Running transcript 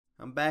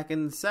I'm back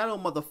in the saddle,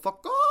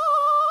 motherfucker.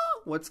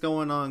 What's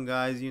going on,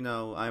 guys? You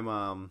know,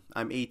 I'm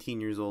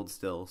 18 years old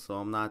still, so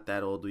I'm not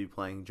that old to be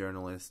playing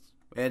journalist.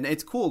 And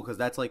it's cool because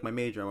that's like my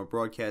major. I'm a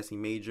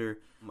broadcasting major.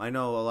 I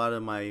know a lot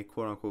of my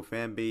quote-unquote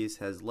fan base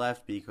has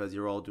left because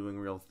you're all doing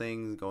real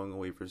things, going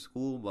away for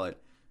school,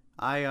 but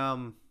I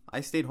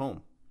stayed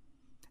home.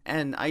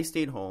 And I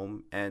stayed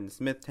home, and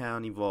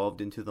Smithtown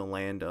evolved into the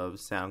land of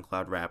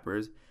SoundCloud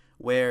rappers,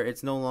 where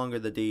it's no longer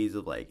the days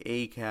of like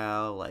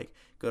ACAL, like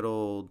good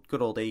old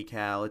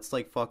ACAL. It's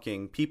like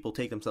fucking people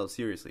take themselves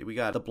seriously. We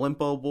got the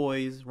Blimpo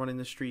boys running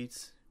the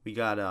streets. We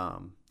got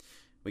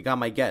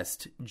my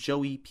guest,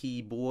 Joey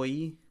P.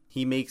 Boy.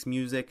 He makes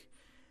music.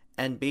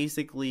 And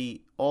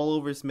basically, all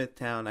over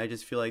Smithtown, I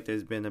just feel like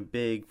there's been a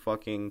big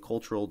fucking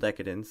cultural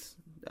decadence.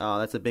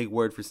 That's a big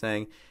word for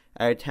saying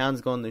our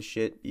town's going to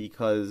shit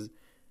because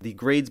the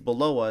grades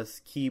below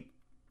us keep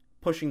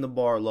pushing the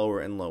bar lower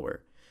and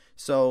lower.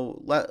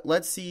 So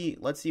let's see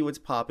what's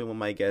popping with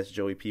my guest,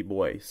 Joey P.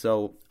 Boy.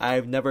 So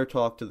I've never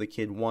talked to the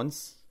kid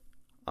once.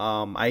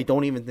 I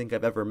don't even think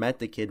I've ever met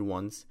the kid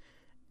once.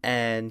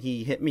 And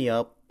he hit me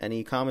up and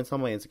he comments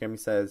on my Instagram. He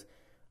says,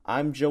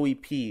 "I'm Joey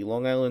P,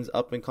 Long Island's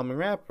up-and-coming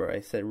rapper."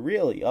 I said,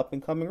 "Really?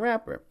 Up-and-coming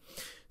rapper?"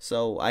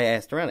 So I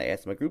asked around. I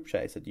asked my group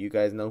chat. I said, "Do you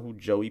guys know who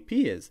Joey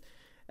P is?"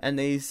 And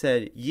they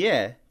said,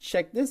 "Yeah,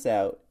 check this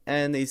out."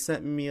 And they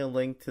sent me a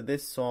link to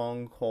this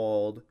song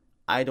called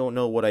I Don't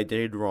Know What I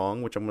Did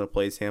Wrong, which I'm going to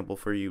play a sample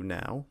for you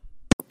now.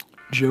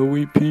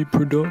 Joey P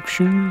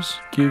Productions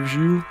gives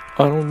you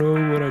I Don't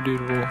Know What I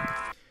Did Wrong.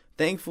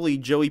 Thankfully,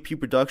 Joey P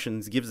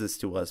Productions gives this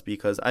to us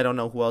because I don't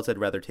know who else I'd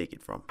rather take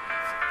it from.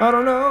 I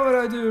don't know what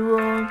I did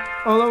wrong.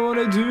 All I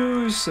wanna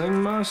do is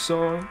sing my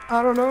song.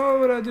 I don't know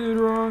what I did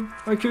wrong.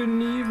 I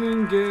couldn't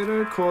even get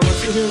a call. I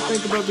sit here and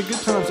think about the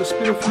good times. I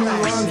spit a few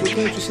rhymes, but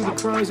can't you see the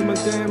cries in my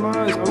damn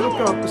eyes? I look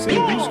up and see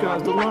the blue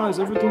skies, the lies,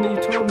 everything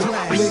that you told me.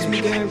 It makes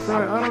me damn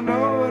cry. I don't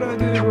know what I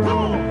did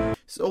wrong.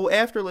 So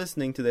after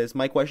listening to this,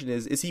 my question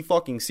is he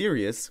fucking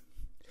serious?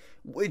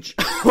 Which,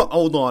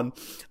 hold on.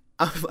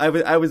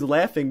 I was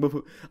laughing,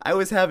 but I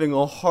was having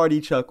a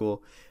hearty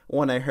chuckle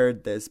when I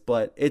heard this,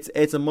 but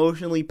it's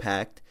emotionally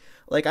packed.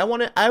 Like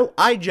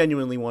I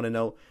genuinely want to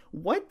know,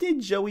 what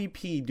did Joey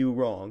P do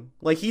wrong?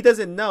 Like, he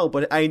doesn't know,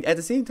 but at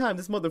the same time,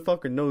 this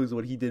motherfucker knows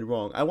what he did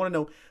wrong. I want to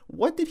know,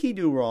 what did he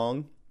do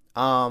wrong?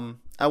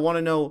 I want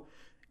to know,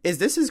 is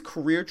this his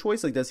career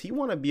choice? Like, does he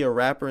want to be a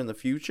rapper in the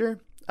future?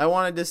 I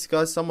want to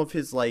discuss some of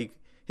his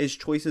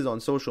choices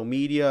on social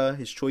media,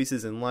 his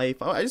choices in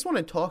life. I just want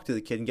to talk to the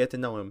kid and get to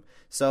know him.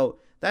 So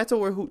that's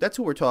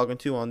who we're talking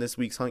to on this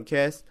week's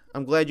Huntcast.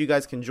 I'm glad you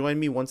guys can join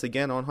me once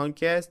again on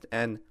Huntcast,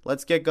 and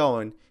let's get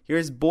going.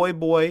 Here's Boy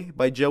Boy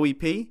by Joey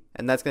P,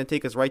 and that's going to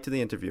take us right to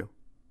the interview.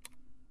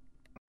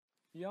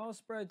 Y'all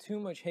spread too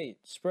much hate.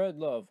 Spread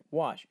love.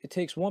 Watch. It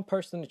takes one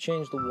person to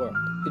change the world.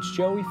 It's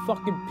Joey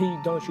fucking P,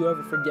 don't you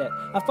ever forget.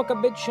 I fuck a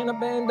bitch in a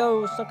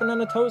bando, sucking on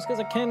her toes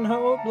cause I can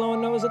hoe,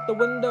 blowing nose at the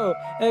window.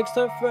 Asked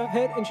her for a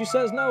head and she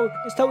says no.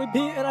 It's Joey P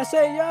and I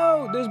say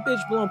yo, this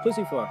bitch blowing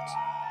pussy farts.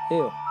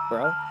 Ew,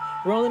 bro.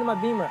 Rolling in my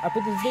Beamer, I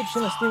put this bitch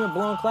in a steamer,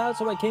 blowing clouds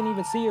so I can't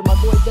even see her. My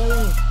boy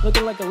Darren,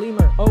 looking like a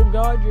lemur. Oh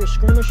god, you're a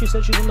screamer. She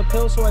said she's on the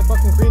pill, so I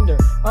fucking creamed her.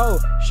 Oh,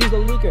 she's a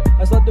leaker.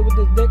 I slept her with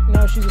this dick,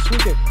 now she's a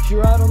squeaker. She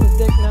ride on the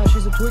dick, now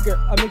she's a tweaker.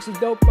 I mix the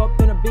dope up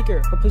in a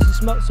beaker. Her pussy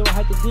smelt, so I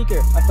had to deke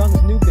her. I found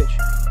this new bitch,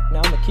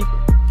 now I'm a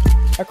keeper.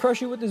 I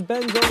crush you with this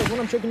benzo, like when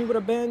I'm choking you with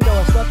a bando.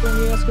 I slap her in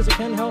the ass cause I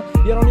can hell.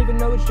 You don't even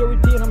know it's Joey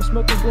P and I'm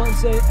smoking blunt,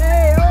 say,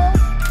 hey, oh.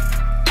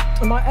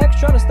 And my ex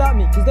trying to stop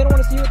me, cause they don't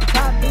want to see you at the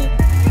top beat.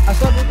 I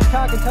slept with the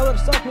cock and tell her to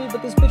suck me,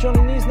 but this bitch on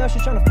her knees, now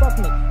she's trying to fuck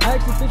me. I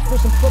asked this bitch for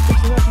some foot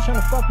pics and now she's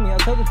trying to fuck me. I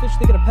tell this bitch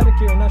to get a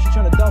pedicure and now she's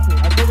trying to duff me.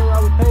 I told her I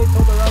would pay,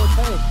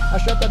 I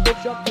strapped that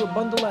bitch up to a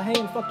bundle of hay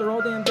and fucked her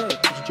all damn day.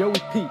 It's Joey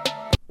P.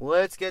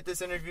 Let's get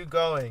this interview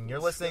going. You're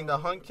listening to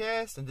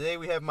Huntcast, and today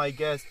we have my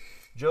guest,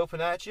 Joe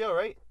Panaccio,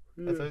 right?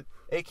 Yeah.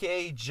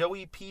 A.K.A.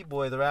 Joey P.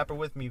 Boy, the rapper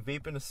with me,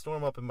 vaping a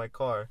storm up in my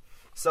car.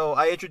 So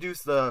I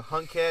introduced the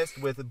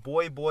Huntcast with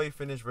Boy Boy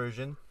finished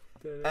version.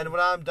 And what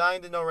I'm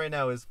dying to know right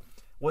now is,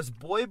 was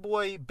Boy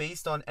Boy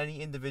based on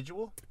any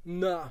individual?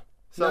 Nah,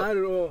 not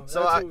at all. That's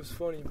what was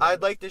funny.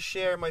 I'd like to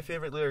share my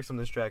favorite lyrics from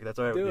this track. That's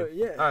all right with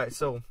you? Yeah. Alright,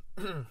 so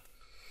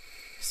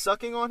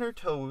sucking on her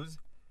toes,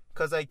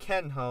 cause I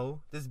can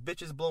hoe. This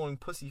bitch is blowing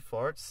pussy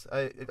farts.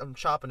 I'm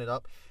chopping it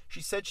up.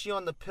 She said she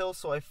on the pill,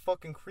 so I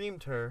fucking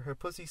creamed her. Her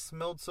pussy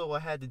smelled, so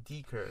I had to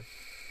deke her.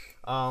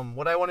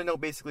 What I want to know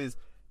basically is,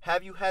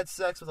 have you had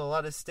sex with a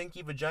lot of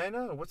stinky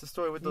vagina? Or what's the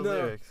story with those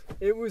lyrics?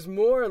 It was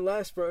more or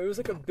less, bro. It was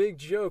like a big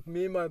joke.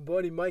 Me and my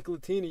buddy Mike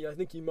Latini, I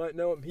think you might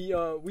know him.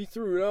 We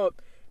threw it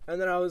up, and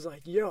then I was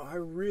like, yo, I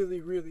really,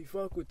 really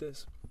fuck with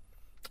this.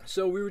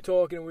 So we were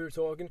talking,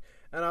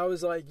 and I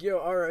was like, yo,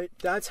 all right.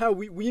 That's how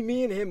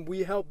me and him,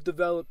 we helped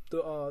develop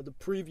the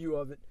preview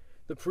of it,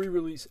 the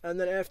pre-release, and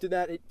then after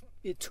that,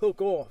 it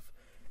took off.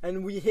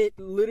 And we hit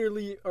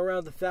literally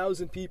around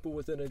 1,000 people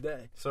within a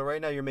day. So right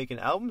now you're making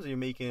albums, or you're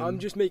making... I'm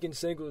just making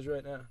singles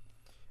right now.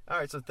 All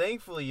right, so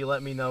thankfully you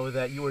let me know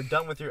that you were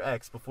done with your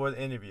ex before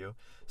the interview.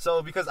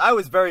 So because I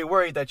was very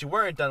worried that you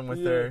weren't done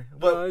with her.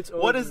 But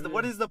what is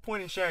the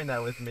point in sharing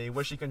that with me?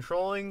 Was she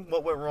controlling?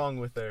 What went wrong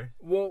with her?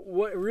 Well,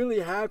 what really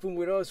happened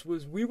with us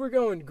was we were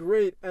going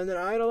great, and then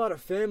I had a lot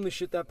of family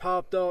shit that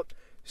popped up.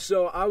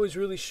 So I was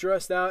really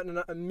stressed out,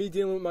 and me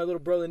dealing with my little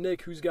brother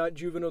Nick, who's got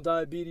juvenile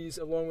diabetes,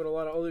 along with a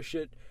lot of other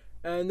shit.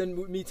 And then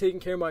with me taking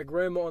care of my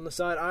grandma on the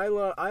side, I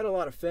had a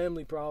lot of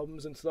family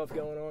problems and stuff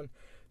going on.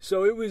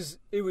 So it was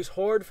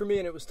hard for me,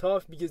 and it was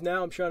tough because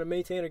now I'm trying to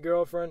maintain a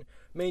girlfriend,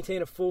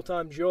 maintain a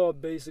full-time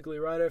job basically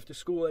right after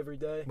school every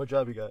day. What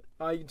job you got?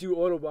 I do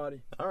auto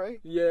body. All right.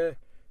 Yeah.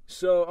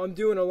 So I'm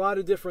doing a lot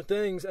of different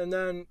things, and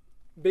then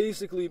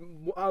basically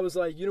I was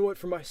like, you know what?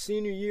 For my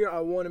senior year,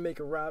 I want to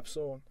make a rap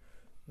song.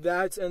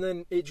 And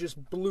then it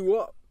just blew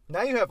up.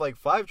 Now you have like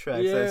 5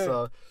 tracks. Yeah. I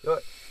saw.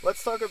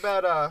 Let's talk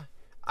about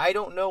I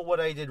don't know what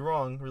I did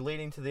wrong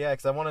relating to the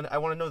ex. I want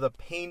to know the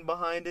pain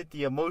behind it,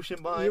 the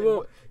emotion behind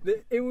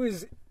it. It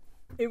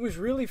was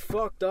really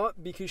fucked up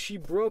because she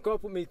broke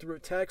up with me through a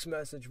text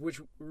message,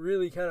 which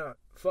really kind of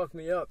fucked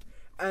me up.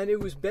 And it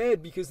was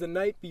bad because the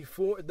night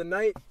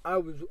I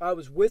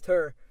was with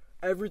her,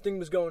 everything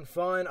was going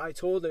fine. I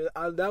told her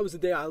that was the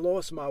day I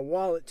lost my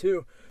wallet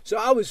too. So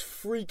I was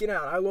freaking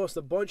out. I lost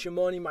a bunch of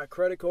money, my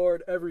credit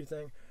card,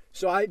 everything.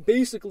 So I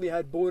basically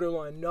had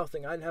borderline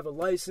nothing. I didn't have a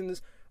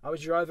license. I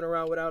was driving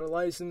around without a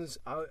license.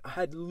 I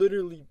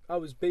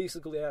was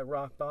basically at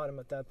rock bottom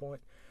at that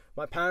point.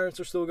 My parents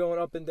were still going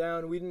up and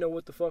down. We didn't know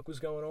what the fuck was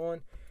going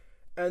on.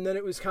 And then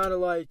it was kind of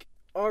like,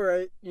 all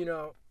right,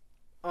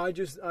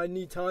 I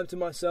need time to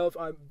myself.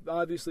 I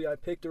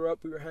picked her up.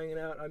 We were hanging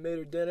out. I made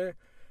her dinner.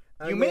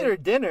 You made her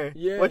dinner?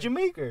 Yeah. What'd you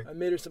make her? I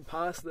made her some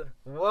pasta.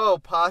 Whoa,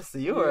 pasta.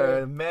 You are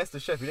a master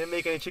chef. You didn't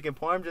make any chicken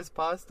parm, just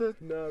pasta?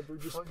 No, we're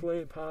just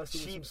plain pasta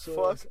cheap with some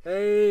sauce. fuck.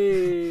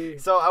 Hey.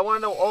 So I want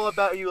to know all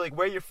about you, like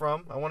where you're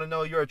from. I want to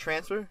know you're a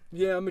transfer?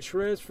 Yeah, I'm a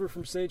transfer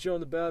from St.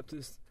 John the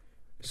Baptist.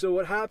 So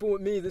what happened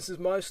with me, this is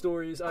my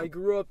story, is I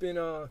grew up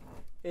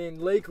in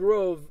Lake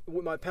Grove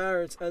with my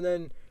parents, and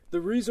then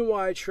the reason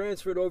why I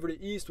transferred over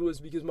to East was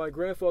because my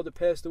grandfather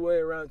passed away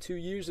around 2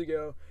 years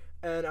ago.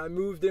 And I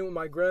moved in with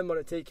my grandma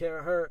to take care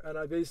of her, and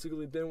I've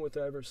basically been with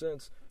her ever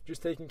since.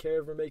 Just taking care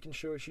of her, making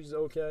sure she's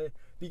okay.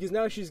 Because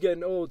now she's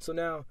getting old, so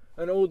now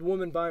an old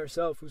woman by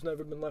herself who's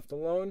never been left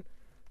alone,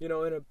 in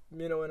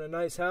a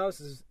nice house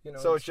is,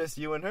 So it's just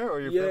you and her, or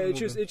your yeah,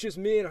 family? it's just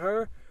me and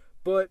her.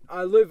 But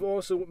I live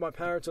also with my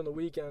parents on the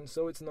weekends,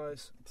 so it's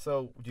nice.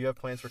 So do you have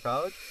plans for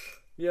college?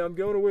 Yeah, I'm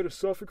going away to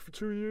Suffolk for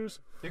 2 years.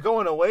 You're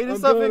going away to I'm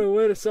Suffolk? going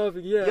away to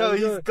Suffolk, yeah. Yo,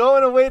 he's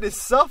going away to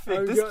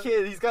Suffolk.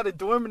 Kid, he's got a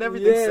dorm and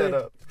everything set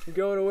up. I'm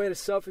going away to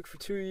Suffolk for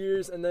 2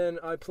 years, and then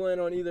I plan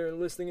on either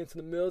enlisting into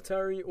the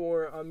military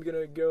or I'm going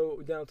to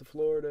go down to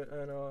Florida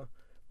and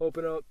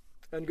open up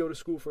and go to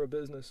school for a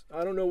business.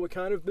 I don't know what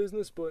kind of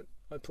business, but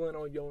I plan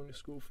on going to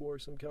school for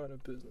some kind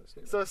of business.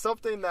 So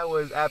something that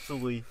was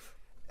absolutely...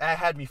 that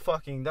had me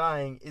fucking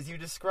dying is you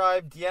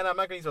described Deanna, I'm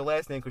not going to use her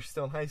last name because she's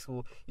still in high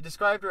school. You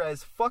described her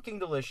as fucking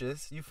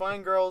delicious. You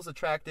find girls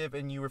attractive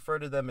and you refer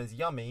to them as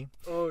yummy.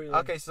 Oh, yeah.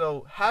 Okay,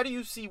 so how do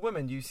you see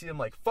women? Do you see them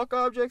like fuck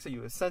objects? Are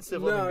you a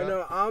sensitive living guy?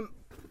 No, I'm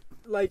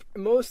like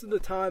most of the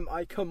time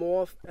I come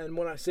off, and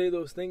when I say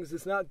those things,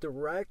 it's not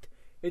direct.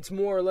 It's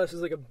more or less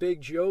as like a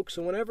big joke.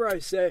 So whenever I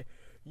say,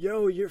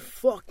 yo, you're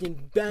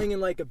fucking banging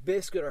like a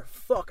biscuit, or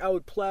fuck, I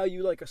would plow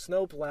you like a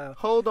snowplow.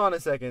 Hold on a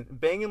second.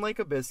 Banging like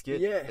a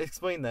biscuit? Yeah.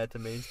 Explain that to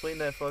me. Explain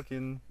that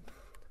fucking...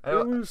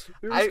 It was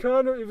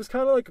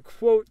kind of like a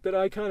quote that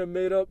I kind of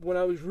made up when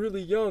I was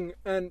really young,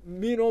 and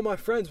me and all my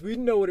friends, we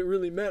didn't know what it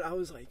really meant. I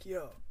was like,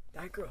 yo,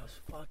 that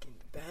girl's fucking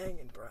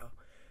banging, bro.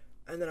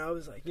 And then I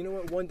was like, you know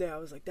what? One day I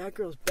was like, that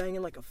girl's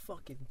banging like a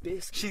fucking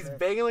biscuit. She's man.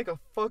 banging like a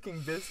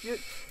fucking biscuit?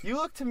 You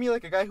look to me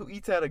like a guy who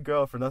eats out a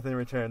girl for nothing in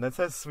return. That's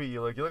how sweet you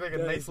look. You look like a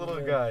nice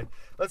little guy.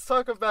 Let's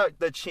talk about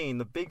the chain,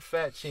 the big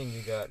fat chain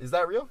you got. Is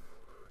that real?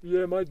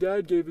 Yeah, my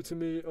dad gave it to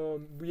me.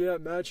 We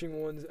had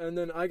matching ones, and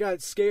then I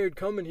got scared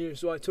coming here,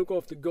 so I took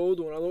off the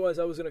gold one. Otherwise,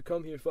 I was gonna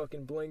come here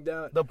fucking blinged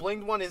out. The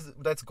blinged one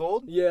that's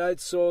gold? Yeah,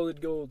 it's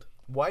solid gold.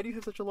 Why do you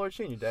have such a large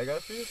chain? Your dad got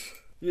it for you?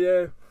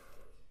 Yeah.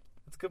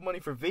 It's good money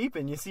for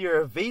vaping. You see,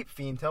 you're a vape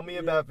fiend. Tell me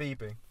about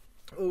vaping.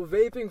 Well,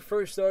 vaping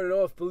first started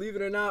off, believe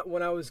it or not,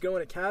 when I was going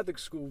to Catholic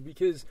school,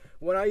 because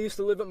when I used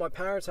to live at my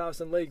parents' house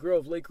in Lake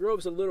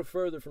Grove's a little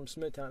further from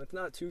Smithtown. It's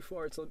not too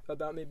far. It's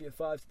about maybe a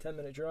 5 to 10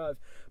 minute drive.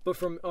 But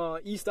from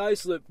East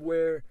Islip,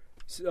 where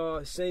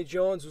St.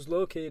 John's was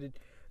located,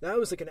 that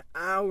was like an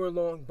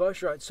hour-long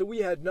bus ride, so we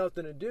had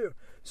nothing to do.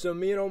 So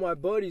me and all my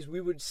buddies,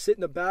 we would sit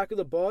in the back of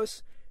the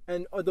bus,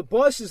 and the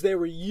buses, they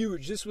were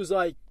huge. This was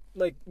like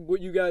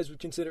what you guys would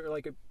consider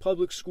like a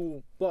public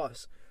school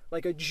bus.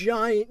 Like a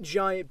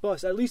giant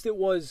bus. At least it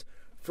was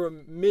for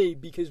me,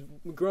 because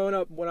growing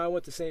up when I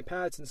went to St.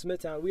 Pat's in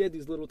Smithtown, we had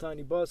these little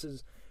tiny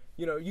buses.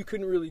 You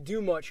couldn't really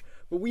do much,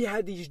 but we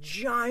had these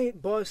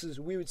giant buses.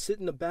 We would sit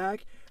in the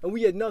back, and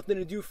we had nothing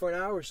to do for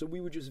an hour, so we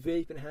would just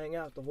vape and hang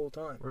out the whole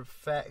time. We're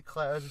fat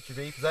clouds with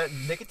your vape. Is that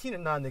nicotine or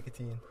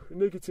non-nicotine?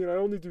 Nicotine, I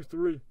only do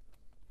 3.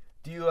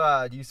 Do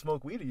you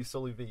smoke weed or you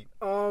solely vape?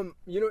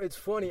 It's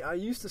funny. I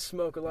used to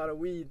smoke a lot of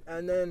weed,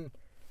 and then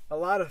a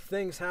lot of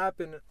things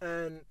happened,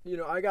 and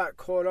I got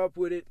caught up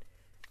with it,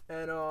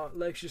 and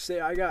let's just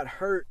say I got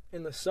hurt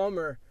in the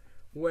summer,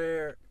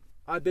 where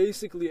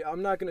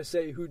I'm not gonna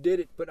say who did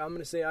it, but I'm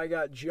gonna say I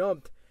got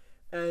jumped,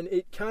 and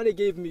it kind of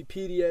gave me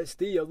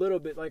PTSD a little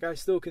bit. Like, I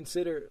still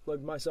consider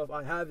like myself,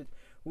 I have it,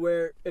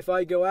 where if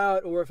I go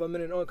out or if I'm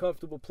in an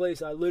uncomfortable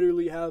place, I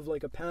literally have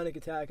like a panic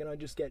attack, and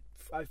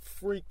I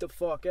freak the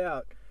fuck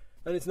out.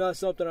 And it's not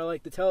something I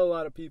like to tell a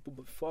lot of people,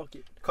 but fuck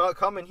it.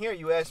 Coming here,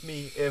 you asked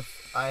me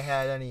if I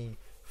had any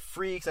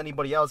freaks,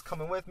 anybody else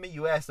coming with me.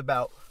 You asked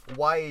about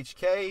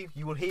YHK.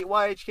 You would hate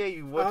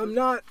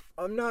YHK?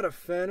 I'm not a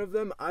fan of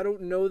them. I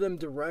don't know them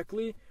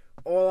directly.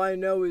 All I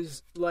know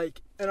is,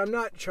 like, and I'm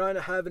not trying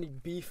to have any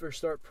beef or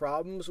start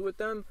problems with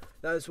them.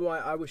 That's why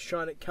I was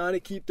trying to kind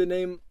of keep the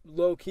name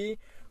low-key.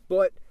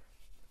 But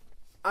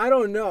I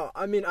don't know.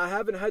 I mean, I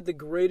haven't had the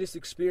greatest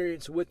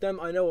experience with them.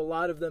 I know a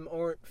lot of them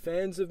aren't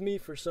fans of me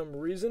for some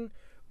reason.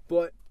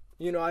 But,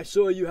 I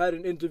saw you had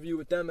an interview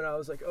with them, and I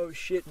was like, oh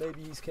shit,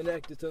 maybe he's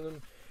connected to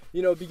them.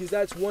 Because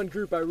that's one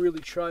group I really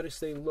try to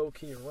stay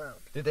low-key around.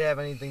 Did they have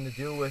anything to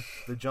do with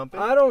the jumping?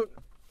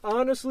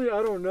 Honestly,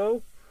 I don't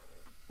know.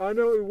 I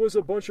know it was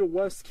a bunch of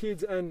West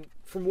kids, and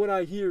from what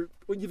I hear,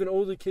 even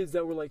older kids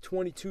that were like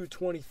 22,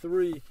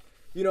 23.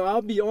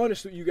 I'll be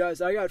honest with you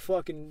guys. I got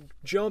fucking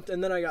jumped,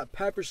 and then I got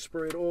pepper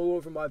sprayed all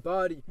over my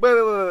body.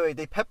 Wait.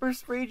 They pepper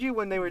sprayed you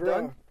when they were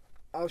done?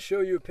 I'll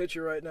show you a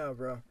picture right now,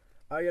 bro.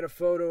 I got a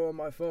photo on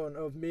my phone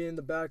of me in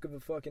the back of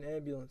a fucking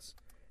ambulance.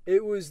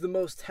 It was the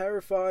most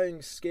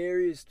terrifying,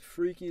 scariest,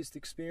 freakiest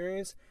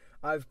experience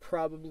I've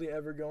probably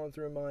ever gone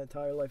through in my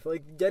entire life.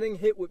 Like, getting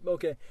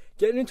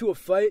into a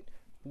fight,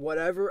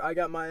 whatever, I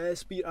got my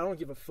ass beat, I don't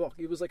give a fuck.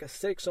 It was like a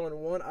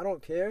 6-on-1, I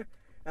don't care.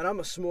 And I'm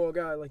a small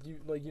guy, like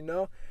you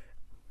know.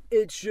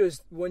 It's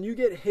just, when you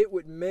get hit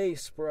with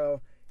mace,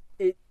 bro,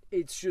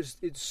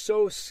 it's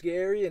so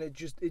scary, and it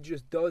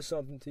just does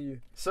something to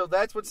you. So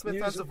that's what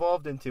Smith has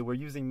evolved into. We're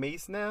using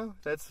mace now?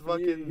 That's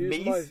fucking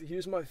mace?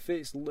 Here's my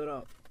face lit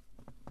up.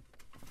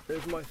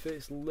 There's my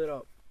face lit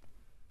up.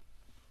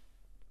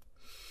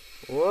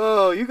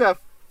 Whoa, you got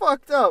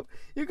fucked up.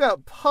 You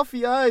got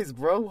puffy eyes,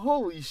 bro.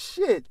 Holy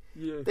shit.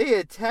 Yeah. They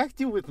attacked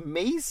you with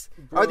mace?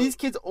 Bro, are these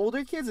kids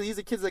older kids, or these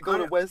are kids that go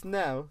to West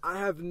now? I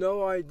have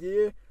no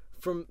idea.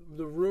 From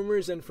the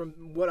rumors and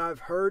from what I've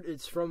heard,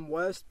 it's from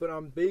West, but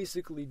I'm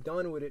basically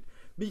done with it.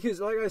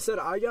 Because, like I said,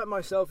 I got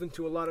myself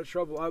into a lot of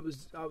trouble. I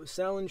was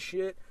selling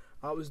shit.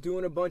 I was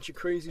doing a bunch of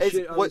crazy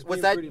shit.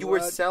 Was that you were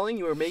selling?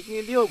 You were making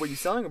a deal? Were you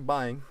selling or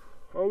buying?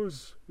 I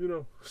was,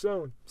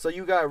 selling. So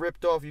you got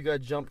ripped off. You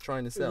got jumped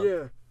trying to sell.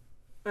 Yeah.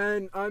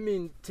 And, I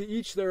mean, to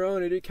each their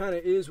own. It kind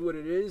of is what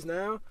it is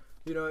now.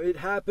 It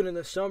happened in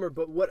the summer,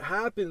 but what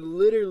happened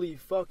literally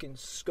fucking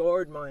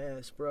scarred my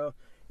ass, bro.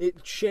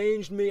 It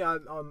changed me.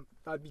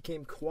 I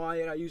became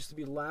quiet. I used to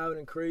be loud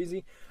and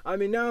crazy. I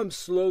mean, now I'm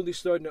slowly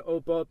starting to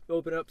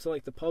open up to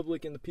like the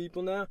public and the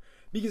people now.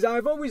 Because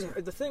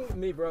the thing with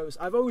me, bro, is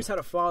I've always had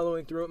a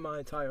following throughout my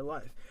entire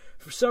life.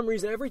 For some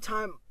reason, every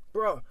time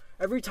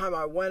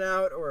I went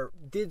out or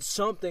did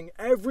something,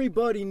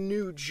 everybody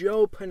knew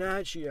Joe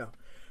Panaccio.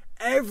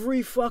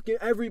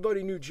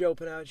 Everybody knew Joe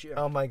Panaccio.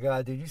 Oh my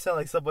god, dude, you sound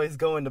like somebody's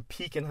going to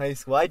peak in high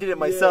school. I did it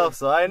myself,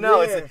 so I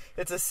know. Yeah.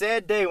 It's a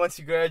sad day once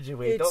you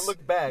graduate. Don't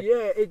look back.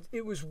 Yeah,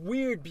 it was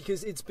weird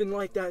because it's been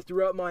like that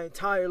throughout my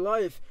entire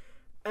life.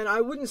 And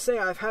I wouldn't say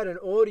I've had an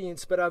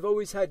audience, but I've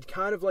always had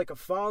kind of like a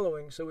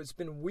following, so it's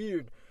been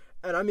weird.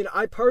 And I mean,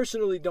 I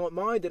personally don't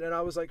mind it, and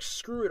I was like,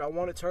 screw it, I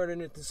want to turn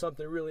it into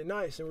something really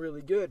nice and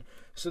really good.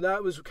 So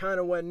that was kind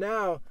of when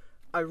now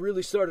I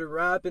really started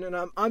rapping, and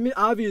I mean,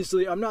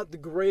 obviously, I'm not the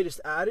greatest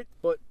at it,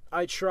 but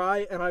I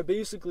try, and I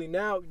basically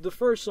now, the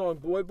first song,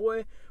 Boy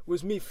Boy,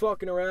 was me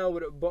fucking around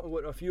with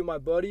a few of my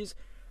buddies,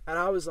 and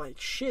I was like,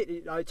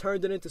 shit, I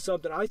turned it into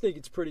something, I think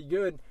it's pretty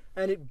good,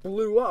 and it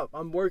blew up.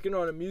 I'm working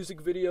on a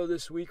music video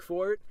this week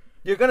for it.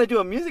 You're gonna do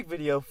a music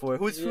video for it?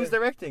 Who's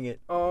directing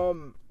it?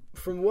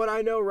 From what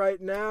I know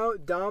right now,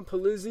 Don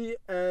Palizzi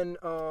and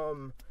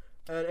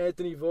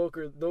Anthony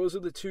Volker, those are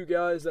the two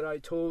guys that I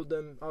told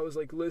them. I was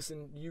like,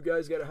 listen, you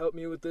guys got to help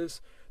me with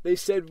this. They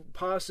said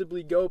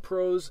possibly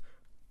GoPros,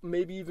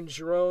 maybe even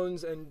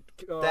drones and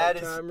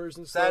cameras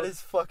and stuff. That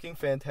is fucking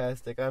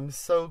fantastic. I'm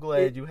so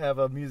glad you have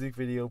a music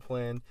video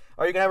planned.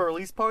 Are you going to have a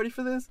release party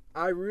for this?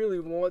 I really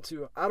want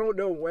to. I don't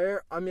know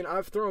where. I mean,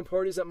 I've thrown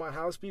parties at my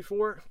house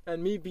before,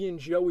 and me being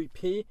Joey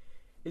P,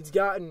 it's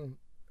gotten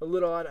a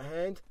little out of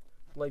hand.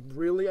 Like,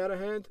 really out of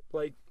hand.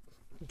 Like,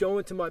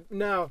 going to my...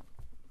 Now...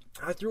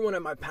 I threw one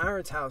at my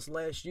parents' house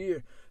last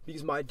year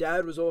because my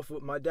dad was off.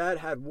 My dad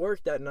had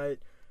work that night,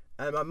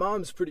 and my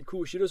mom's pretty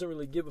cool. She doesn't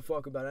really give a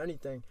fuck about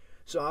anything.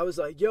 So I was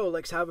like, yo,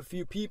 let's have a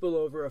few people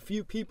over. A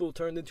few people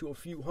turned into a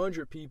few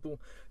hundred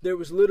people. There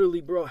was literally,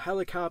 bro,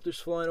 helicopters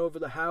flying over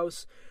the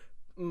house.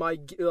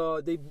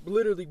 They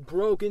literally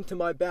broke into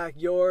my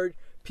backyard.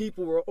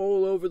 People were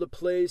all over the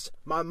place.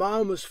 My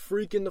mom was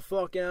freaking the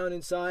fuck out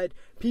inside.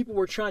 People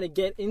were trying to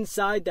get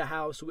inside the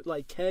house with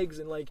like kegs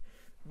and like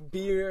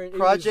beer. And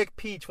Project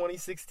P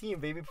 2016,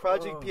 baby.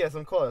 Project P, that's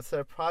what I'm calling it. Instead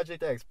of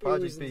Project X, It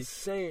Project was P.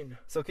 insane.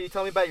 So can you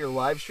tell me about your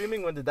live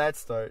streaming? When did that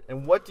start?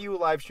 And what do you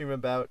live stream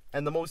about?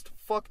 And the most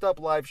fucked up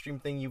live stream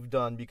thing you've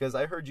done? Because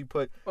I heard you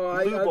put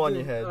lube on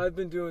your head. I've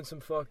been doing some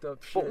fucked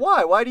up shit. But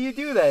why? Why do you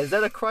do that? Is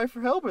that a cry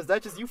for help, or is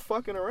that just you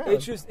fucking around?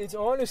 It's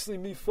honestly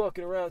me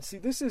fucking around. See,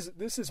 this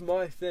is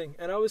my thing,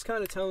 and I was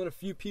kind of telling a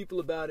few people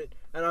about it,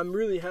 and I'm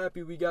really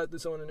happy we got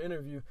this on an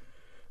interview.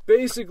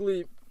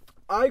 Basically,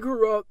 I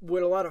grew up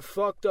with a lot of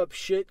fucked up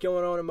shit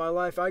going on in my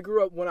life. I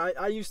grew up when I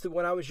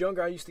was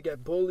younger, I used to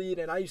get bullied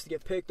and I used to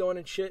get picked on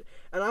and shit.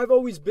 And I've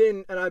always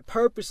been, and I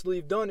purposely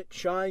have done it,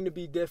 trying to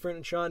be different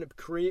and trying to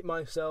create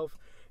myself,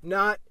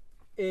 not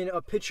in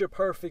a picture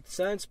perfect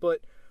sense,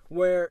 but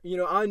where, you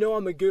know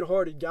I'm a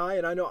good-hearted guy,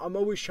 and I know I'm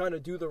always trying to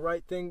do the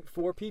right thing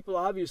for people.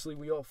 Obviously,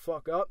 we all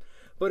fuck up.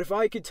 But if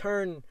I could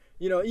turn,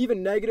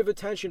 even negative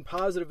attention,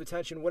 positive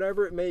attention,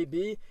 whatever it may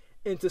be,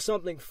 into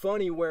something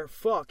funny where,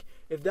 fuck,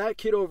 if that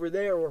kid over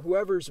there or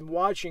whoever's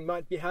watching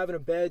might be having a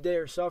bad day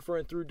or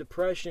suffering through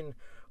depression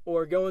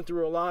or going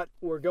through a lot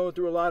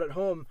at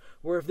home,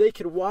 where if they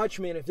could watch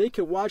me and if they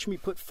could watch me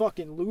put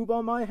fucking lube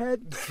on my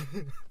head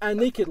and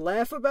they could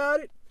laugh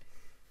about it,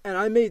 and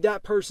I made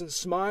that person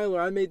smile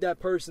or I made that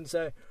person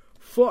say,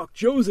 fuck,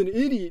 Joe's an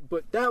idiot,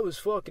 but that was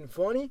fucking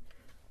funny,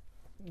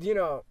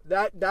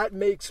 that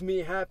makes me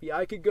happy.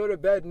 I could go to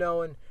bed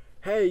knowing,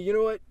 hey, you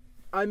know what?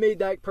 I made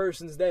that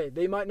person's day.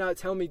 They might not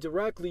tell me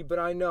directly, but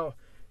I know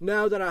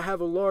now that I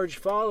have a large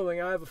following.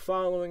 I have a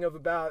following of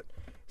about,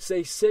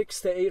 say,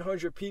 600 to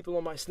 800 people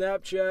on my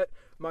Snapchat.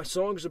 My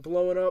songs are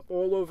blowing up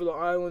all over the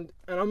island,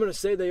 and I'm going to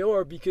say they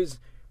are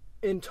because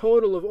in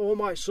total of all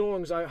my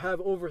songs, I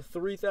have over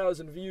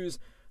 3,000 views,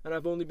 and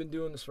I've only been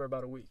doing this for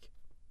about a week.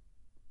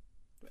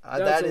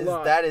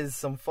 That is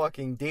some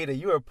fucking data.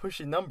 You are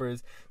pushing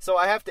numbers. So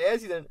I have to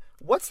ask you then,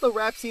 what's the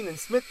rap scene in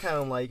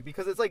Smithtown like?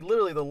 Because it's like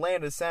literally the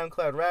land of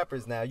SoundCloud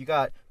rappers now. You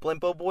got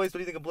Blimpo Boys. What do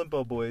you think of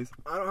Blimpo Boys?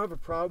 I don't have a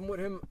problem with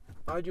him.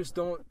 I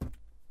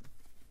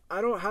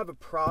don't have a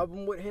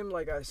problem with him,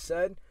 like I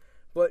said,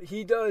 but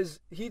he does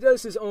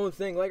his own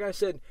thing. Like I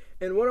said,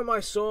 in one of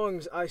my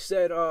songs, I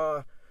said,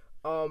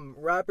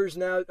 rappers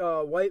now,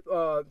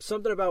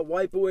 something about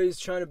white boys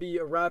trying to be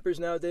rappers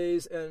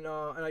nowadays, and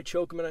I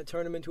choke them and I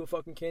turn them into a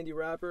fucking candy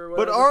rapper. Or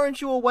whatever. But aren't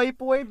you a white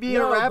boy being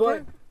a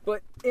rapper?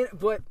 But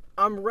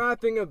I'm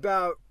rapping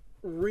about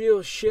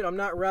real shit. I'm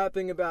not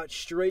rapping about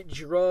straight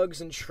drugs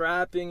and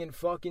trapping and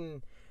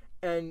fucking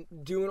and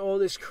doing all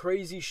this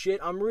crazy shit.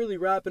 I'm really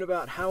rapping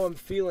about how I'm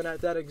feeling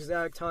at that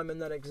exact time in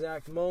that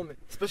exact moment.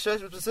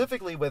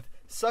 Specifically with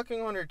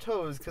sucking on her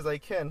toes, because I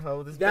can,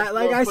 ho. This that, bitch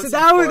like I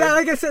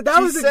said, that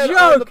she was a said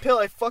joke. On the pill,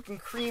 I fucking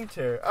creamed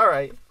her. All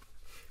right.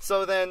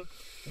 So then,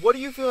 what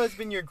do you feel has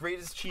been your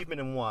greatest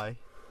achievement and why?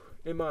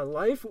 In my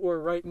life, or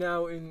right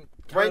now in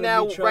right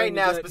now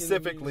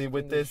specifically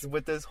with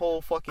this whole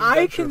fucking.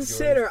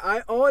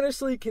 I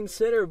honestly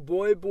consider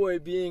Boy Boy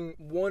being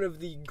one of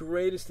the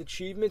greatest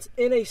achievements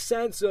in a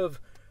sense of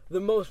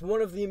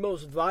one of the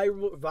most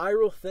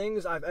viral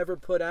things I've ever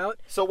put out.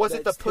 So was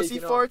it the pussy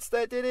farts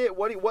that did it?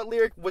 What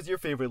lyric was your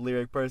favorite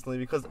lyric personally?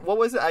 Because what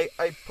was it?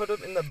 I put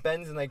it in the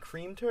Benz and I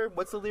creamed her.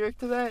 What's the lyric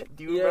to that?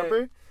 Do you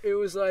remember? It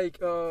was like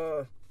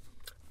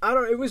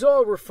it was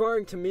all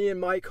referring to me and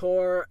my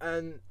car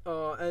and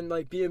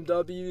like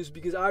BMWs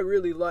because I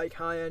really like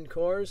high-end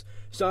cars.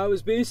 So I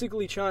was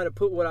basically trying to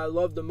put what I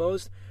love the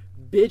most,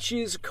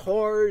 bitches,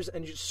 cars,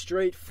 and just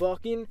straight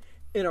fucking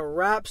in a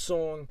rap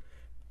song.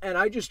 And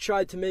I just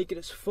tried to make it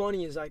as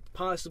funny as I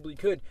possibly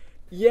could.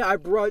 Yeah, I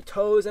brought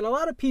toes, and a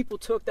lot of people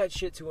took that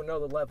shit to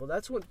another level.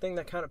 That's one thing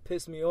that kind of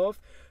pissed me off.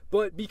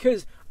 But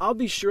because I'll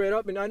be straight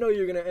up, and I know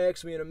you're going to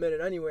ask me in a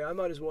minute anyway, I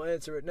might as well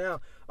answer it now.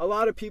 A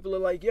lot of people are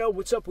like, yo,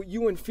 what's up with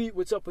you and feet?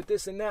 What's up with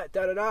this and that?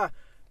 Da-da-da.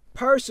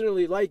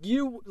 Personally, like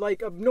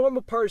a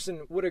normal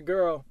person with a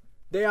girl,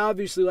 they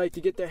obviously like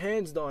to get their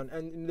hands done.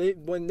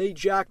 And when they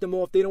jack them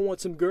off, they don't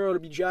want some girl to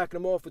be jacking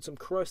them off with some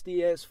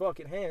crusty-ass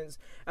fucking hands.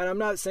 And I'm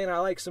not saying I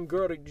like some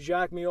girl to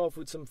jack me off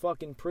with some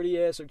fucking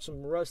pretty-ass or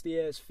some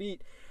rusty-ass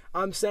feet.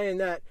 I'm saying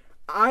that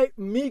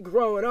me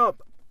growing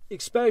up,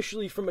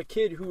 especially from a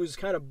kid who was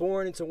kind of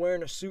born into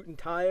wearing a suit and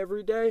tie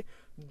every day,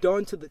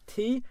 done to the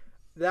T,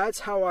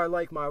 that's how I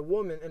like my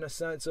woman in a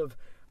sense of,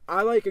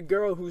 I like a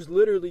girl who's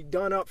literally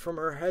done up from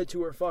her head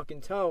to her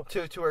fucking toe.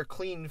 To her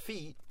clean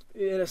feet.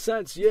 In a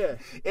sense, yeah.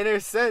 In a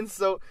sense,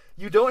 so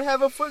you don't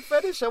have a foot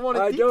fetish? I want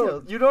to detail.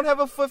 Don't. You don't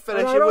have a foot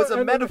fetish. It was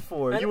a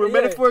metaphor. You were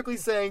metaphorically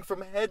saying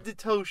from head to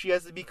toe she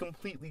has to be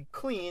completely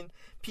clean.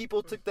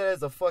 People took that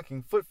as a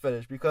fucking foot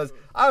fetish because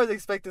I was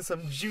expecting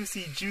some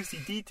juicy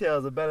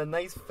details about a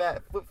nice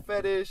fat foot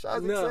fetish. I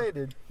was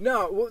excited.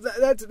 No, well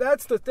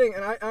that's the thing,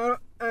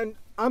 and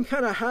I'm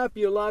kind of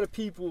happy. A lot of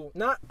people,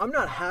 I'm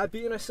not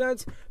happy in a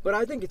sense, but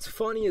I think it's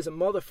funny as a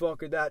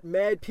motherfucker that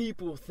mad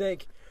people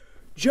think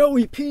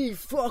Joey P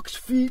fucks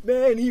feet,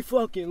 man. He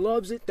fucking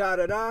loves it. Da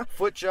da da.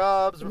 Foot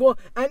jobs. Well,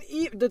 and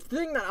the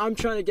thing that I'm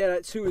trying to get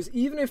at too is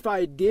even if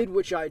I did,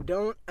 which I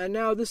don't, and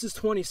now this is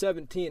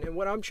 2017, and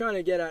what I'm trying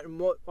to get at and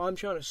what I'm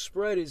trying to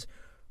spread is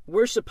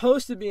we're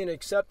supposed to be an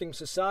accepting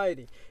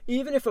society.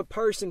 Even if a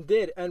person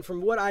did, and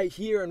from what I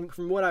hear and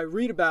from what I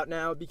read about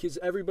now, because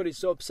everybody's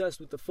so obsessed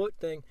with the foot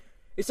thing,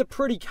 it's a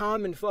pretty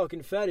common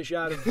fucking fetish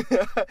out of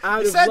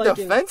you said like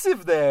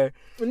defensive there.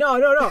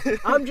 No.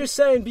 I'm just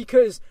saying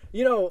because,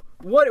 you know,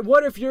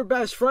 what if your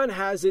best friend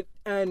has it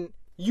and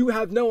you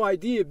have no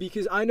idea?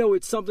 Because I know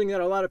it's something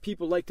that a lot of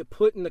people like to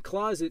put in the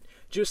closet,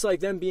 just like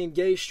them being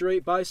gay,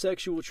 straight,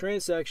 bisexual,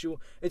 transsexual.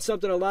 It's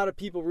something a lot of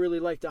people really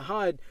like to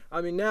hide.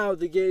 I mean, now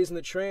the gays and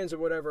the trans or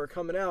whatever are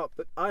coming out,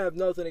 but I have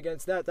nothing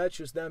against that. That's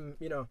just them,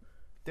 you know,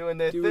 doing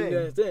their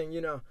thing,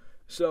 you know.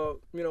 So,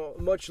 you know,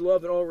 much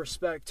love and all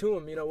respect to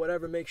them, you know,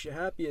 whatever makes you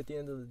happy at the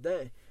end of the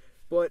day.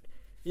 But,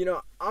 you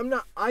know,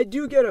 I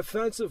do get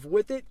offensive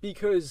with it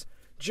because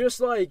just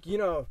like, you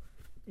know,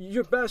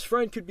 your best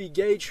friend could be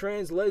gay,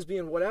 trans,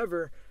 lesbian,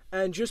 whatever,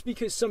 and just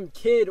because some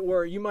kid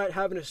or you might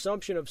have an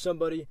assumption of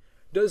somebody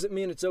doesn't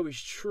mean it's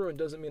always true and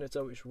doesn't mean it's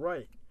always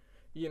right.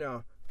 You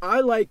know,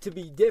 I like to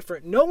be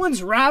different. No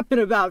one's rapping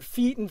about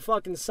feet and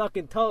fucking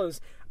sucking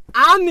toes.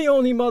 I'm the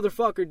only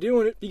motherfucker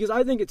doing it because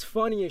I think it's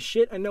funny as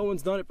shit and no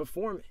one's done it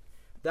before me.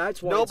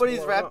 That's why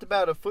nobody's rapped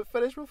about a foot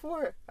fetish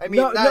before. I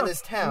mean, not in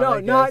this town. No,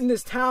 not in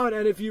this town.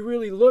 And if you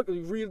really look,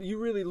 you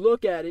really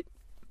look at it,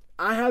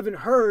 I haven't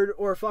heard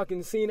or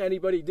fucking seen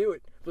anybody do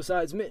it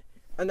besides me,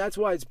 and that's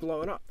why it's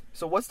blowing up.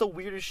 So what's the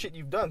weirdest shit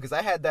you've done? Because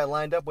I had that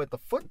lined up with the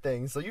foot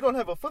thing. So you don't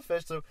have a foot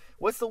fetish. So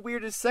what's the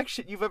weirdest sex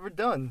shit you've ever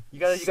done? You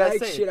gotta say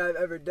shit I've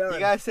ever done. You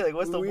gotta say like,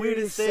 what's the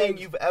weirdest thing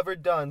you've ever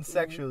done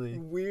sexually?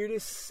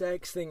 Weirdest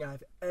sex thing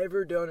I've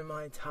ever done in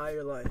my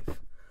entire life.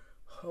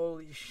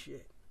 Holy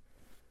shit.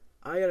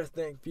 I gotta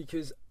think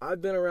because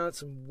I've been around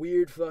some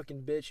weird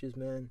fucking bitches,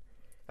 man.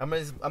 I'm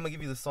gonna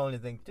give you the song to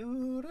think.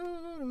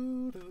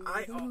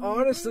 I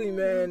honestly,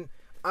 man,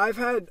 I've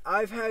had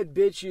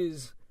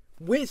bitches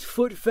with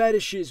foot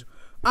fetishes.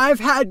 I've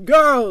had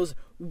girls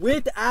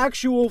with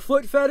actual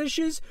foot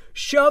fetishes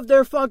shove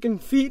their fucking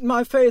feet in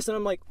my face, and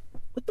I'm like,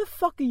 what the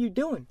fuck are you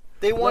doing?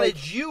 They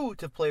wanted you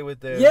to play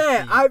with their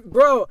feet.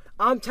 Bro,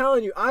 I'm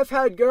telling you, I've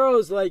had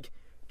girls like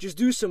just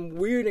do some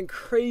weird and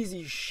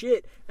crazy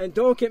shit. And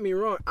don't get me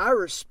wrong, I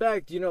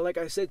respect, you know, like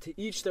I said, to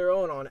each their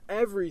own on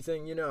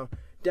everything, you know,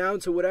 down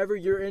to whatever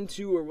you're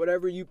into or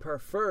whatever you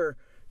prefer.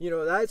 You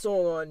know, that's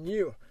all on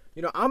you.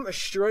 You know, I'm a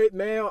straight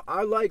male.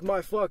 I like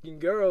my fucking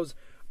girls.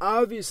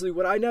 Obviously,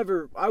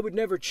 I would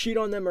never cheat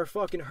on them or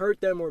fucking hurt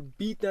them or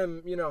beat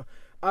them, you know.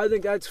 I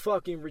think that's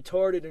fucking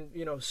retarded and,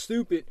 you know,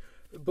 stupid.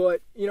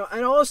 But, you know,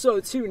 and also,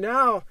 too,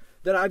 now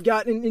that I've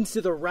gotten into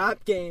the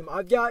rap game,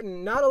 I've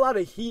gotten not a lot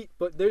of heat,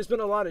 but there's been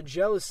a lot of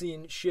jealousy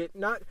and shit.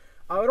 I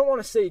don't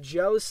want to say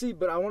jealousy,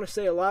 but I want to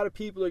say a lot of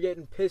people are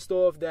getting pissed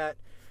off that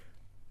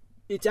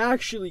it's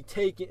actually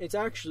taken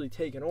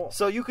off.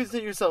 So you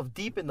consider yourself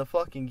deep in the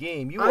fucking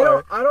game.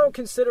 I don't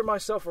consider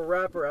myself a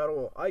rapper at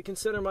all. I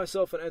consider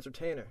myself an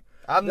entertainer.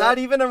 I'm not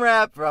even a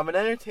rapper. I'm an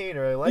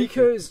entertainer. I like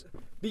it.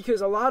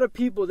 Because a lot of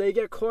people, they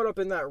get caught up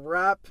in that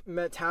rap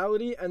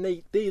mentality and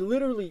they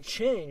literally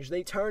change.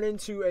 They turn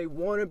into a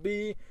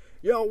wannabe,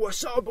 yo,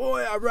 what's up,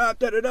 boy? I rap,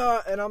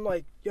 da-da-da. And I'm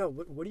like, yo,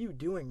 what are you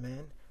doing,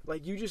 man?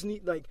 Like, you just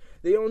need, like,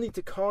 they all need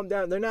to calm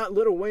down. They're not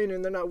Lil Wayne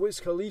and they're not Wiz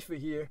Khalifa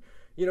here.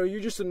 You know,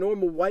 you're just a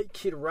normal white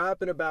kid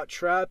rapping about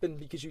trapping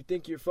because you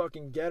think you're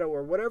fucking ghetto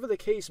or whatever the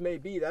case may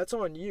be. That's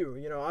on you.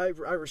 You know, I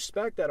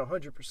respect that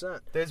 100%.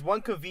 There's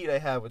one caveat I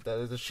have with that.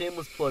 There's a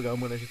shameless plug I'm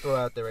going to throw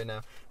out there right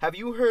now. Have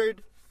you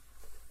heard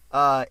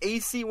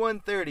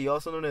AC-130,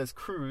 also known as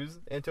Cruz,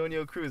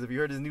 Antonio Cruz? Have you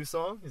heard his new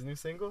song, his new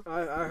single?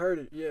 I heard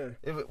it,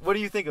 yeah. What do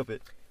you think of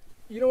it?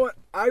 You know what?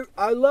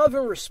 I love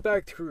and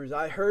respect Cruz.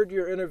 I heard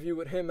your interview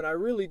with him, and I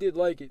really did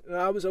like it. And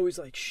I was always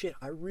like, shit,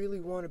 I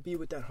really want to be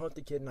with that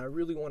Hunter kid, and I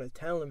really want to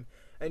tell him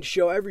and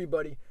show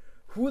everybody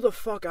who the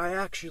fuck I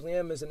actually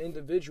am as an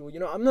individual. You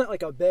know, I'm not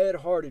like a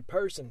bad-hearted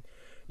person,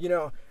 you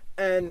know.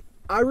 And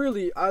I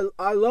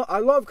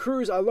love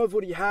Cruz. I love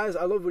what he has.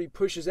 I love what he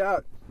pushes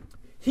out.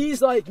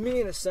 He's like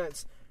me in a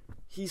sense.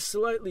 He's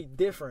slightly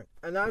different,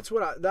 and that's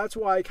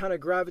why I kind of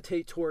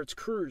gravitate towards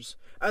Cruz.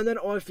 And then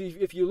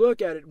if you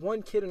look at it,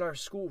 one kid in our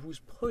school who's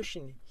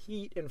pushing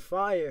heat and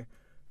fire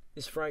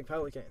is Frank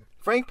Pelican.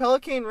 Frank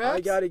Pelican raps?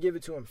 I gotta give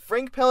it to him.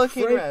 Frank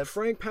Pelican raps.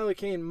 Frank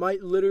Pelican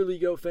might literally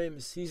go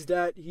famous. He's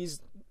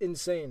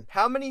insane.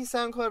 How many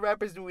SoundCloud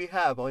rappers do we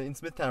have in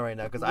Smithtown right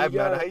now? Because I'm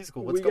out of high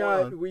school. What's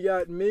going on? We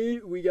got me,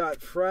 we got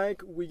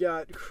Frank, we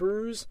got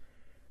Cruz.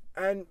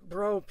 And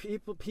bro,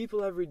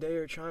 people every day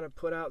are trying to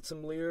put out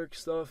some lyric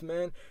stuff,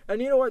 man. And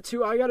you know what,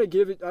 too? I'm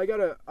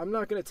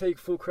not gonna take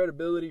full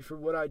credibility for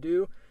what I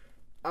do.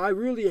 I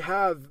really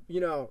have, you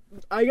know,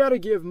 I gotta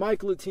give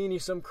Mike Latini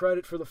some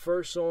credit for the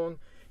first song.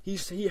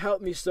 He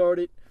helped me start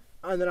it,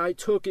 and then I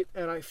took it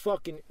and I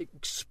fucking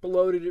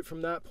exploded it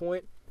from that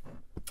point.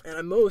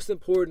 And most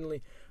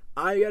importantly,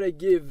 I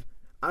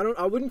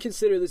wouldn't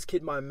consider this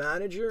kid my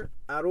manager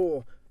at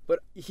all,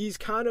 but he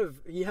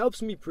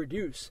helps me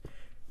produce.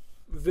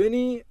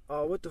 Vinny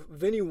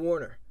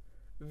Warner.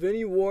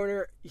 Vinny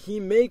Warner, he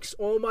makes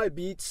all my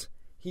beats.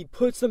 He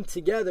puts them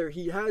together.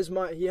 He has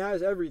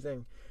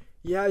everything.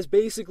 He has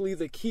basically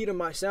the key to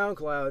my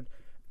SoundCloud,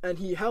 and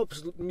he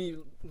helps me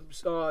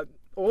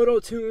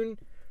auto-tune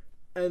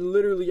and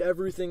literally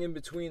everything in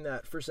between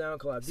that for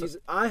SoundCloud. Because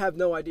I have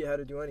no idea how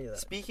to do any of that.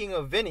 Speaking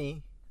of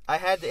Vinny, I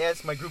had to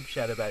ask my group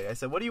chat about it. I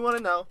said, what do you want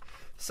to know?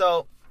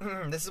 So,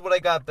 this is what I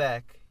got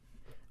back.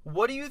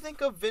 What do you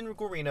think of Vin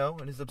Guarino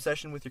and his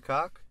obsession with your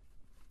cock?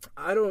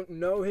 I don't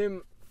know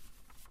him.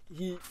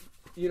 He,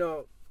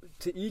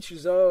 to each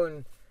his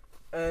own.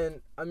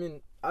 And, I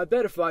mean, I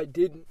bet if I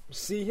did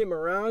see him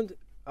around,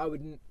 I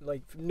would,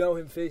 know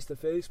him face to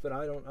face, but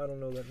I don't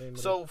know that name.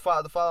 So,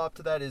 the follow-up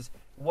to that is,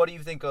 what do you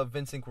think of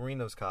Vincent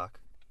Guarino's cock?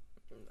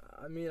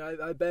 I mean,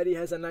 I bet he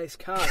has a nice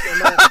cock.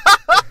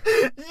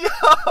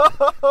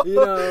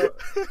 Yo!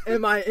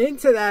 Am I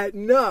into that?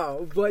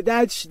 No, but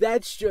that's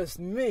just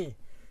me,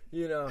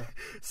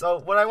 So,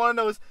 what I want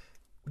to know is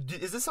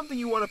this something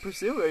you want to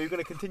pursue? Are you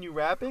going to continue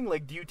rapping?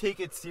 Like, do you take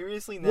it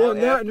seriously now?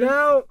 Well,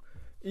 now,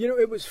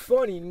 it was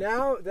funny.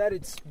 Now that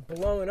it's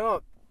blowing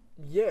up,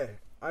 yeah,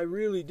 I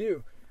really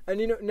do.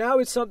 And, now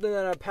it's something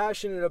that I'm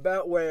passionate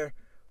about where,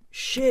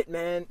 shit,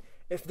 man,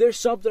 if there's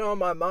something on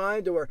my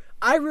mind, or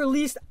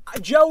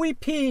Joey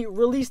P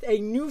released a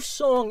new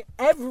song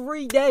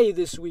every day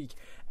this week.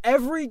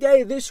 Every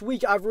day this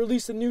week I've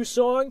released a new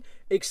song,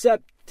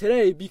 except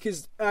today,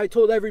 because I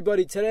told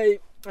everybody today,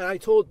 and I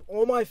told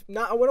all I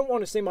don't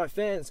want to say my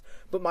fans,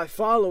 but my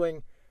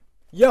following,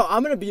 yo,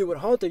 I'm going to be with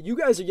Hunter. You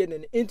guys are getting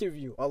an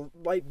interview,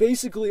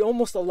 basically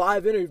almost a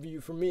live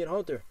interview from me and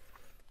Hunter.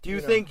 Do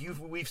you think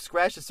we've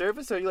scratched the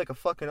surface, or are you like a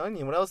fucking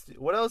onion? What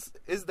else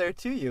is there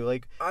to you?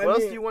 What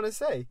else do you want to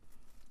say?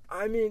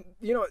 I mean,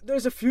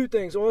 there's a few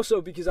things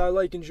also, because I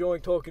like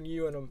enjoying talking to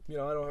you, and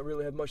I don't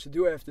really have much to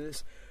do after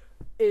this,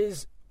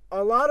 is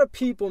a lot of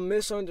people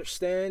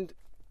misunderstand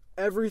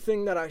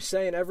everything that I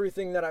say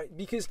and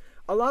because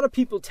a lot of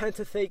people tend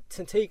to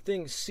take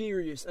things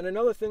serious. And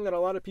another thing that a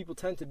lot of people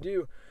tend to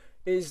do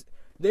is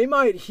they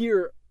might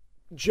hear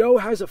Joe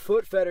has a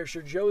foot fetish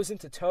or Joe's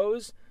into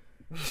toes.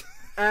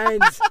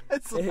 And the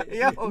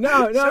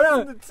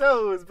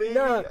toes, baby.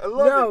 I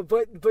love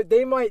it. But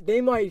they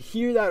might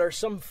hear that, or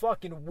some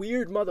fucking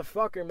weird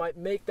motherfucker might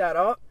make that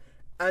up,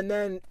 and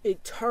then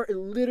it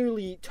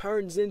literally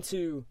turns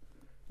into,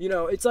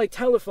 it's like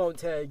telephone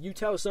tag. You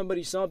tell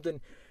somebody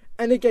something,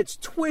 and it gets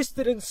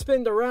twisted and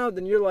spinned around,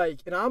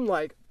 and I'm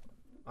like,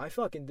 I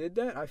fucking did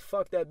that. I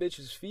fucked that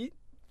bitch's feet,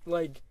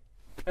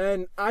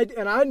 and I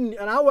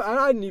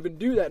didn't even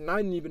do that, and I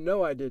didn't even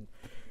know I did.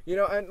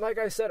 And like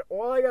I said,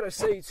 all I gotta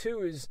say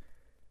too is,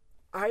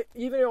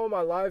 even on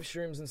my live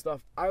streams and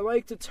stuff, I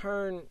like to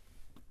turn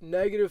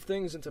negative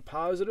things into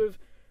positive,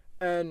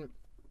 and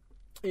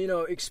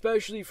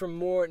especially from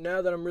more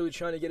now that I'm really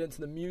trying to get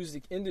into the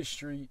music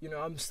industry.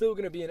 I'm still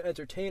gonna be an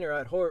entertainer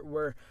at heart,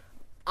 where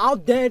I'll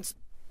dance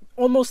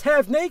almost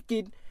half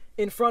naked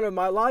in front of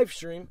my live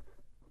stream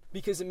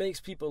because it makes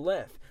people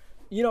laugh.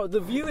 The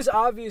views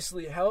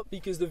obviously help,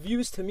 because the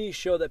views to me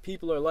show that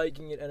people are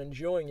liking it and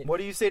enjoying it. What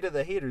do you say to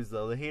the haters,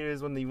 though? The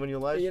haters when you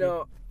live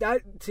stream?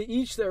 That to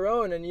each their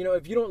own. And,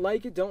 if you don't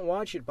like it, don't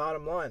watch it,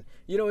 bottom line.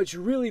 It's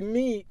really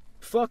me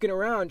fucking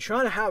around,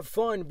 trying to have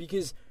fun,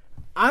 because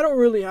I don't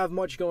really have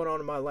much going on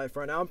in my life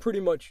right now. I'm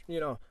pretty much,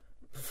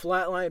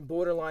 flatline,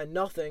 borderline,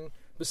 nothing.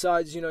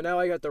 Besides, now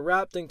I got the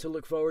rap thing to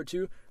look forward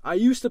to. I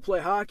used to play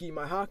hockey.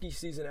 My hockey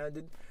season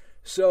ended.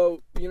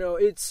 So,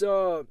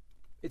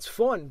 it's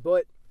fun,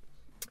 but...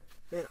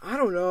 Man, I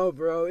don't know,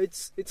 bro.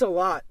 It's a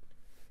lot.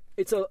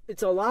 It's a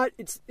lot.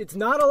 It's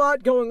not a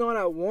lot going on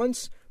at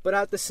once, but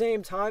at the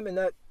same time, in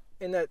that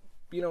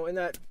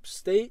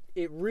state,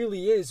 it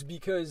really is,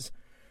 because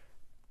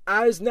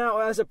as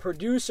a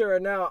producer,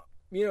 and now,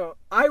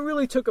 I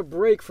really took a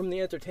break from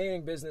the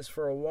entertaining business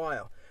for a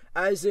while.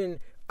 As in,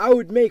 I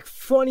would make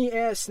funny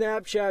ass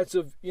Snapchats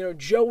of,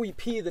 Joey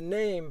P, the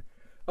name,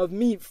 of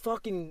me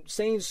fucking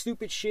saying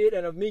stupid shit,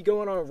 and of me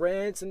going on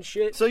rants and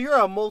shit. So you're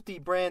a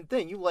multi-brand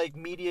thing. You like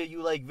media,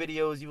 you like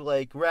videos, you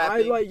like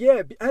rapping.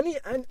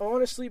 And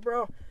honestly,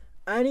 bro,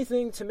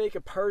 anything to make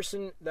a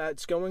person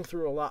that's going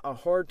through a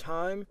hard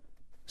time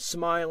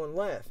smile and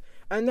laugh.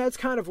 And that's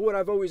kind of what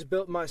I've always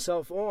built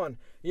myself on.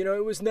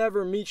 It was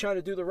never me trying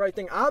to do the right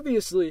thing.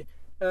 Obviously,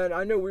 and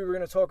I know we were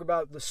going to talk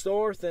about the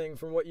Star thing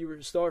from what you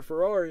were Star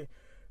Ferrari,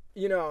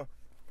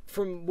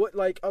 from what,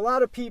 a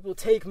lot of people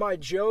take my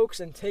jokes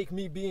and take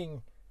me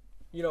being,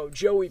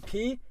 Joey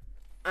P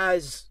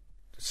as,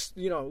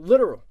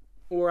 literal,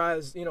 or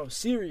as,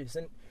 serious.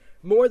 And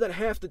more than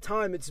half the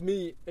time it's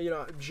me,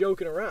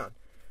 joking around.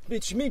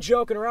 It's me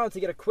joking around to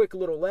get a quick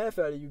little laugh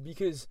out of you,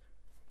 because,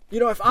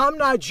 if I'm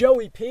not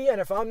Joey P, and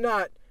if I'm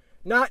not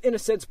in a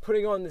sense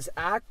putting on this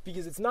act,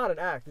 because it's not an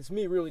act, it's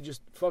me really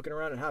just fucking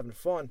around and having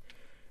fun,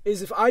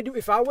 is if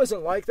I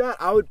wasn't like that,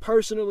 I would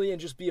personally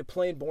and just be a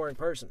plain boring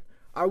person.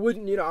 I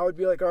wouldn't, I would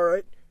be like, all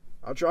right,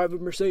 I'll drive a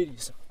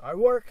Mercedes. I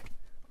work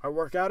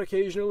out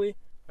occasionally,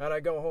 and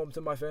I go home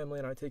to my family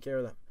and I take care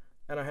of them.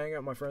 and I hang out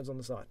with my friends on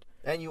the side.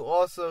 And you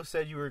also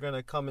said you were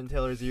gonna come in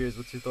Taylor's ears.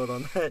 What's your thought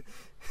on that?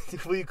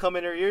 Will you come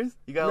in her ears?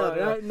 You gotta let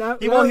her know.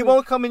 He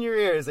won't come in your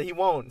ears. He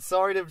won't.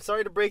 Sorry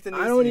to break the news.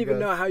 I don't even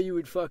know how you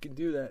would fucking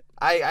do that.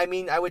 I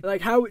mean, I would.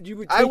 Like, how would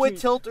you? I would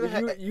tilt her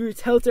head. You would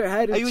tilt her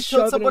head. And you would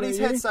tilt somebody's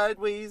head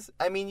sideways.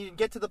 I mean, you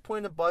get to the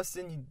point of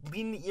busting. You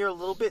lean the ear a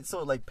little bit so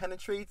it like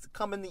penetrates.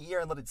 Come in the ear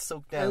and let it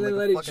soak down and then like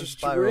let a fucking just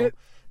spiral. Drip.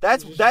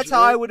 That's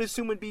how I would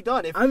assume would be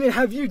done. I mean,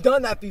 have you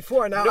done that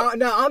before? Now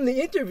I'm the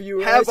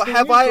interviewer. Have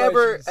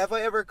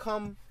I ever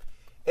come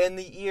in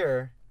the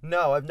ear?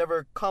 No, I've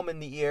never come in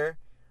the ear.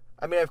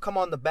 I mean, I've come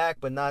on the back,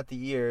 but not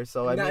the ear.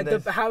 So I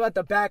mean, how about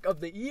the back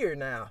of the ear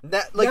now?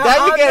 Now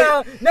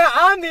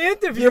I'm the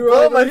interviewer. You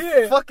blow my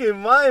here.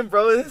 fucking mind,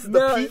 bro. This is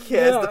the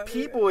P-cast, the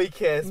P-boy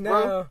cast,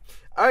 bro.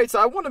 All right,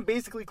 so I want to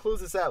basically close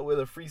this out with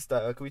a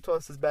freestyle. Can we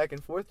toss this back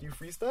and forth? Do you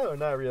freestyle or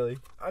not really?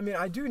 I mean,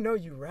 I do know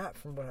you rap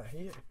from what I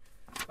hear.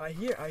 I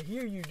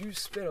hear you do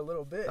spit a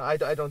little bit. I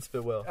don't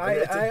spit well.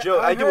 It's a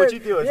joke. I do what you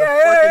do. It's a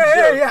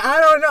fucking joke. I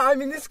don't know. I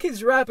mean, this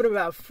kid's rapping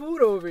about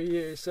food over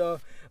here, so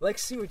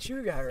let's see what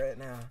you got right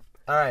now.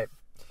 All right.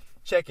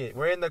 Check it.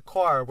 We're in the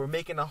car. We're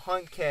making a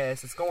hunt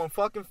cast. It's going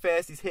fucking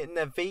fast. He's hitting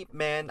that vape,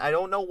 man. I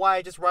don't know why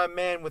I just rhymed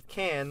man with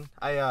can.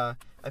 I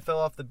fell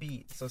off the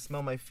beat, so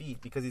smell my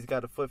feet because he's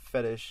got a foot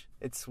fetish.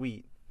 It's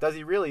sweet. Does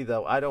he really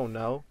though? I don't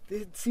know.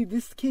 See,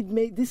 this kid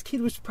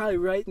was probably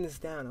writing this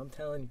down. I'm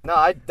telling you.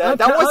 No, that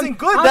wasn't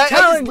good.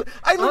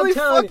 I literally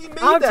fucking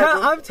made that.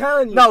 I'm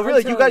telling you. No,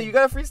 really, you got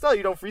to freestyle.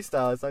 You don't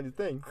freestyle. It's not your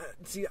thing.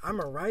 See,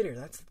 I'm a writer.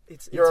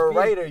 You're a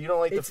writer. You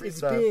don't like the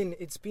freestyle.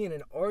 It's being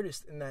an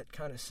artist in that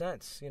kind of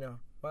sense, you know.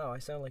 Wow, I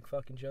sound like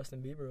fucking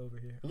Justin Bieber over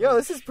here. Yo,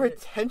 this is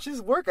pretentious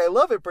work. I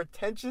love it.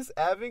 Pretentious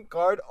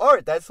avant-garde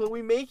art. That's what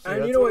we make here.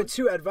 And you know what,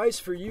 too? Advice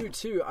for you,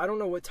 too. I don't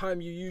know what time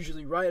you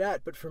usually write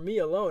at, but for me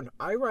alone,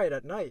 I write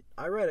at night.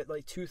 I write at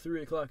like 2,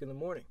 3 o'clock in the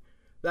morning.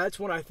 That's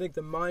when I think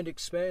the mind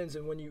expands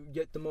and when you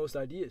get the most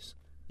ideas.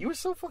 You are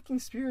so fucking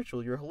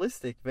spiritual. You're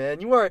holistic,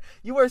 man. You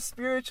are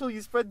spiritual.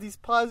 You spread these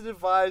positive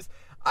vibes.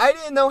 I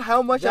didn't know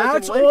how much I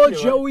could like you. That's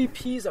all Joey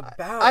P's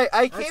about.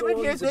 I came in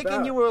here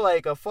thinking you were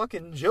like a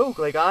fucking joke.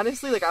 Like,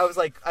 honestly, like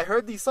I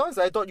heard these songs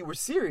and I thought you were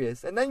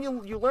serious. And then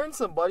you learn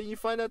somebody, you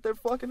find out they're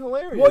fucking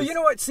hilarious. Well, you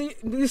know what? See,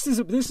 this is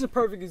a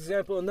perfect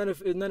example. And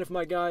then if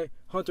my guy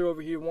Hunter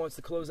over here wants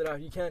to close it out,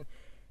 he can.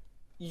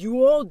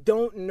 You all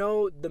don't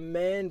know the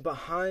man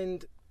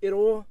behind it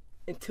all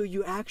until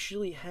you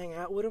actually hang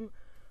out with him,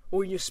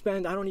 or you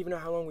spend, I don't even know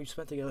how long we've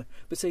spent together,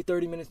 but say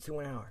 30 minutes to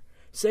an hour.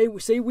 Say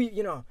we,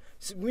 you know,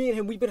 me and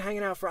him, we've been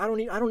hanging out for I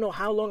don't know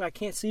how long. I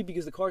can't see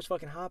because the car's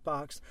fucking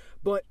hotboxed.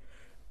 But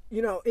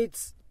you know,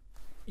 it's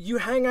you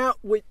hang out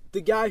with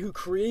the guy who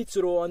creates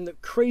it all and the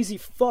crazy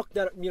fuck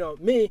that, you know,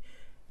 me.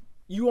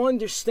 You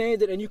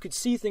understand it and you could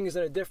see things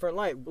in a different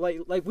light.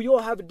 Like we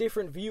all have a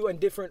different view and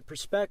different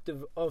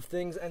perspective of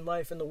things and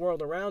life and the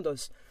world around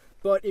us.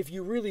 But if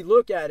you really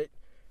look at it,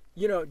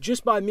 you know,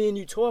 just by me and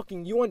you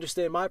talking, you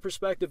understand my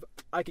perspective.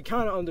 I could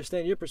kind of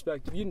understand your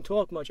perspective. You didn't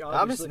talk much,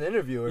 obviously. I'm just an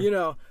interviewer. You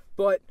know,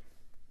 but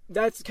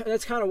that's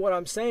kind of what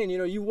I'm saying. You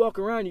know, you walk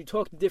around, you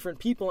talk to different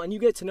people, and you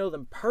get to know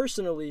them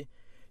personally.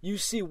 You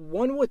see,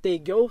 one, what they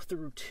go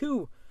through,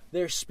 two,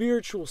 their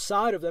spiritual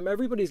side of them.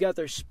 Everybody's got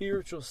their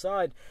spiritual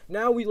side.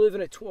 Now we live in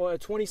a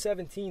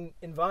 2017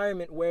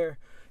 environment where,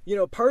 you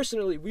know,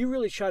 personally, we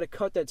really try to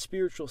cut that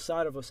spiritual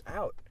side of us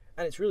out.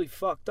 And it's really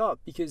fucked up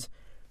because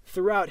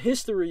throughout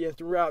history and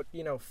throughout,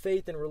 you know,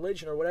 faith and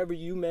religion or whatever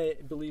you may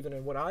believe in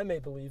and what I may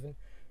believe in,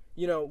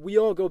 you know, we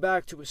all go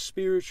back to a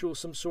spiritual,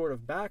 some sort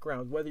of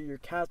background, whether you're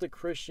Catholic,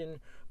 Christian,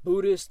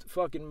 Buddhist,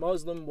 fucking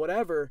Muslim,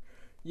 whatever,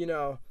 you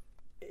know,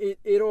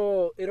 it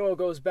all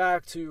goes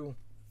back to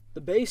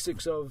the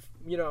basics of,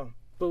 you know,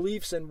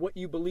 beliefs and what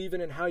you believe in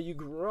and how you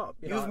grew up.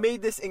 You've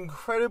made this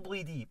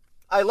incredibly deep.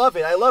 I love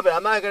it.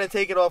 I'm not going to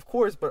take it off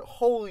course, but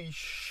holy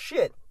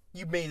shit,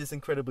 you made this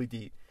incredibly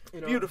deep. You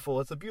know, beautiful.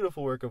 It's a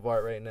beautiful work of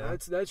art right now.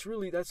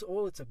 That's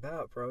all it's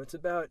about, bro. It's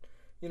about,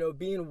 you know,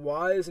 being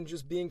wise and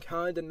just being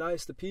kind and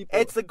nice to people.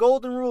 It's the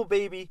golden rule,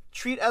 baby.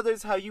 Treat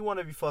others how you want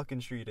to be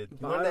fucking treated.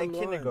 You learned that in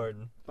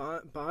kindergarten.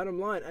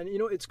 Bottom line. And, you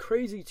know, it's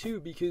crazy, too,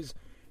 because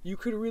you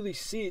could really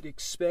see it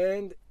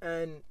expand,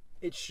 and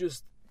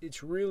it's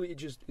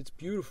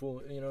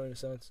beautiful, you know, in a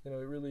sense. You know,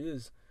 it really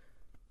is.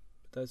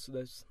 That's.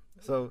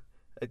 So,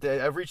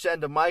 I've reached the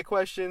end of my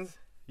questions.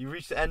 You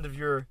reached the end of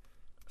your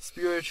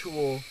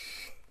spiritual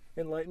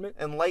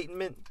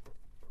enlightenment.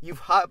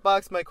 You've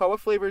hotboxed my car.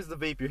 What flavor is the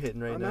vape you're hitting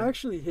right now? I'm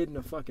actually hitting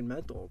a fucking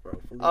menthol, bro.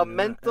 A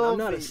menthol. I'm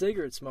not a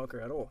cigarette smoker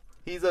at all.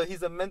 He's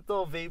a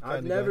menthol vape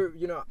kind of guy.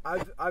 You know,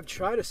 I've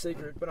tried a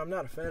cigarette, but I'm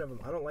not a fan of them.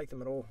 I don't like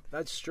them at all.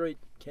 That's straight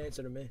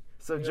cancer to me.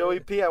 So, you know, Joey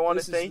P, I want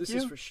to thank you.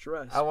 This is for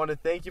stress. I want to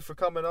thank you for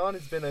coming on.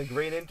 It's been a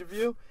great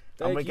interview.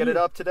 I'm gonna get it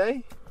up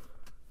today.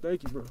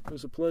 Thank you, bro. It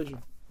was a pleasure.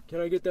 Can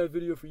I get that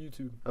video for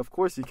YouTube? Of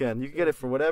course you can. You can get it for whatever.